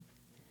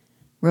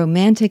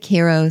Romantic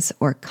heroes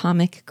or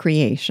comic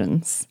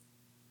creations.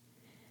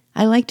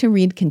 I like to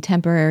read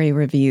contemporary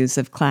reviews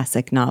of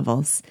classic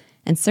novels,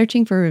 and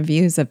searching for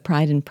reviews of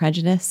Pride and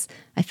Prejudice,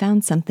 I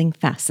found something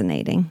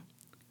fascinating.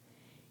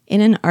 In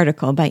an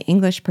article by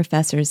English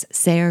professors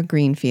Sayre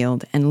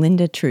Greenfield and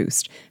Linda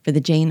Troost for the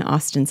Jane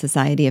Austen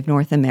Society of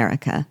North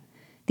America,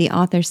 the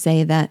authors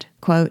say that,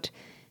 quote,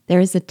 there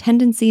is a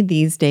tendency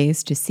these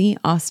days to see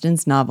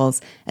Austen's novels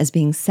as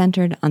being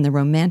centered on the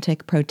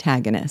romantic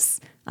protagonists,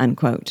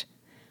 unquote,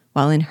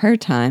 while in her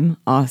time,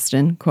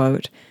 Austen,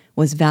 quote,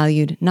 was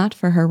valued not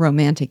for her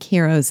romantic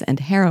heroes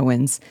and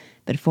heroines,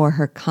 but for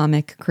her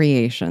comic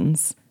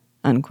creations,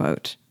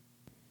 unquote.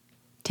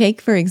 Take,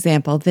 for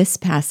example, this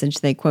passage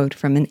they quote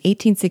from an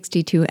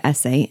 1862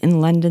 essay in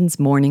London's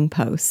Morning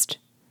Post.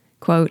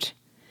 Quote,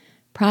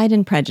 Pride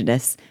and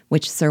Prejudice,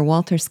 which Sir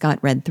Walter Scott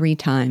read 3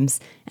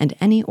 times, and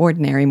any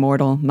ordinary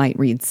mortal might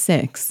read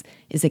 6,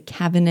 is a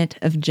cabinet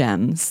of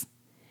gems.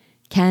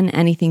 Can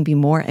anything be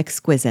more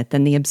exquisite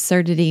than the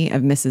absurdity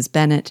of Mrs.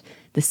 Bennet,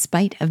 the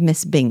spite of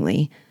Miss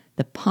Bingley,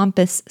 the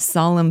pompous,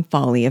 solemn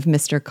folly of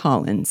Mr.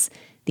 Collins,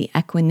 the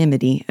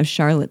equanimity of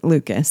Charlotte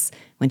Lucas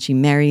when she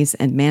marries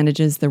and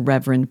manages the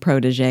reverend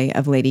protégé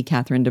of Lady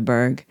Catherine de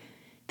Bourgh,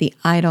 the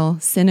idle,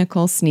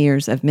 cynical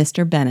sneers of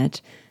Mr.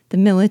 Bennet, the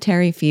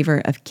military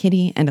fever of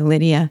Kitty and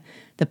Lydia,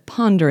 the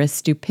ponderous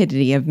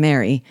stupidity of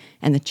Mary,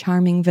 and the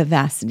charming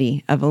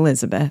vivacity of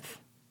Elizabeth.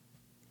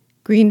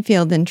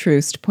 Greenfield and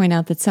Troost point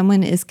out that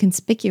someone is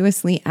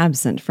conspicuously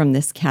absent from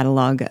this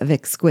catalogue of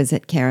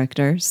exquisite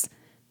characters,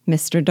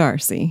 Mr.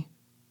 Darcy.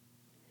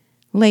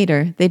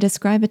 Later, they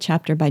describe a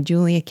chapter by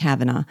Julia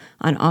Kavanagh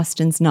on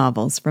Austen's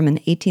novels from an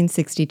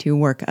 1862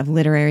 work of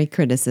literary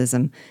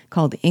criticism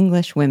called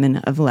English Women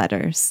of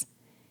Letters.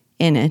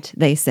 In it,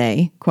 they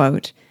say,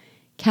 quote,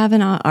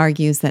 Kavanagh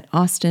argues that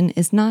Austen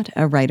is not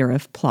a writer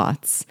of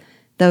plots.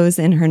 Those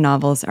in her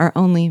novels are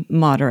only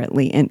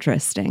moderately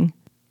interesting.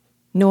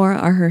 Nor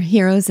are her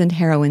heroes and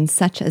heroines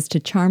such as to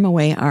charm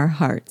away our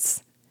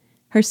hearts.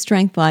 Her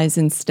strength lies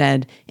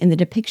instead in the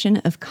depiction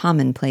of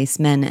commonplace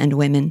men and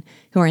women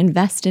who are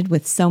invested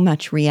with so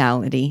much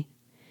reality.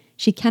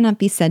 She cannot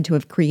be said to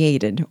have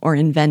created or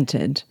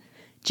invented.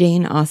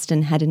 Jane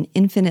Austen had an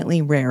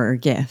infinitely rarer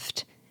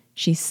gift.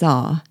 She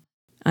saw,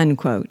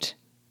 unquote.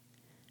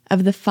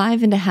 Of the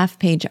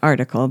 5.5-page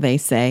article, they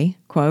say,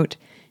 quote,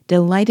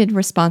 delighted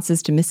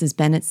responses to Mrs.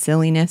 Bennet's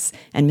silliness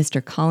and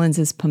Mr.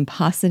 Collins's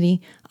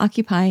pomposity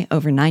occupy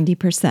over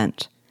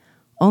 90%.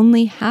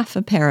 Only half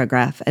a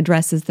paragraph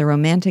addresses the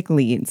romantic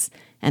leads,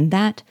 and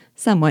that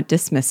somewhat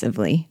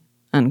dismissively,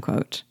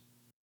 unquote.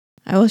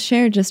 I will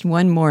share just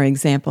one more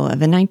example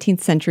of a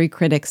 19th century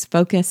critic's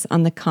focus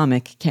on the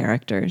comic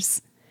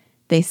characters.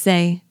 They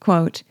say,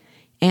 quote,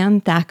 Anne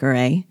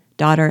Thackeray,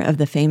 daughter of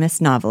the famous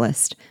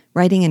novelist,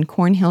 writing in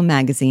Cornhill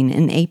magazine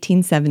in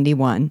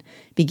 1871,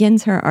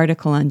 begins her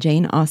article on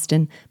Jane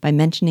Austen by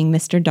mentioning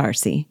Mr.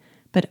 Darcy,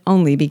 but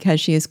only because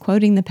she is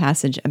quoting the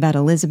passage about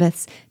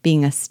Elizabeth's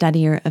being a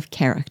studier of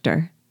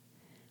character.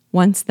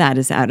 Once that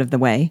is out of the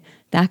way,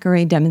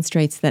 Thackeray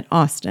demonstrates that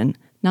Austen,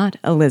 not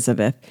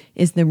Elizabeth,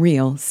 is the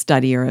real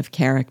studier of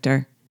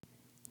character.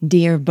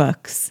 Dear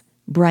books,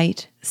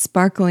 bright,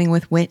 sparkling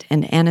with wit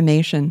and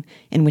animation,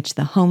 in which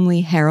the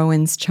homely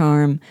heroines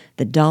charm,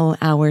 the dull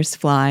hours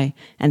fly,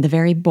 and the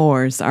very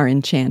bores are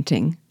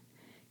enchanting.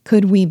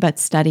 Could we but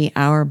study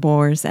our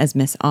bores as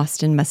Miss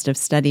Austen must have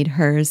studied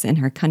hers in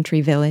her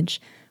country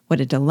village, what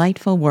a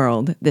delightful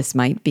world this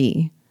might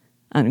be,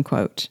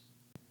 unquote.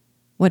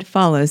 What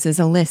follows is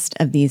a list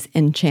of these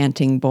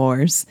enchanting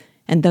bores,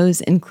 and those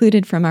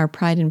included from our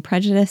Pride and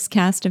Prejudice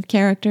cast of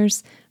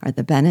characters are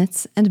the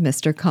Bennets and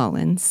Mr.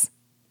 Collins.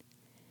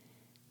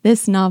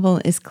 This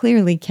novel is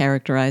clearly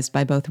characterized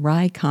by both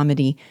wry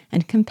comedy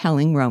and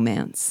compelling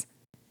romance.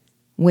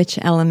 Which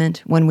element,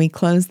 when we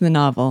close the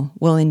novel,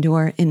 will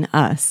endure in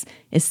us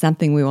is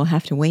something we will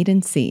have to wait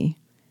and see.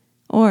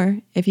 Or,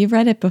 if you've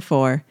read it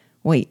before,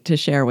 wait to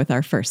share with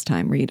our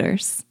first-time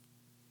readers.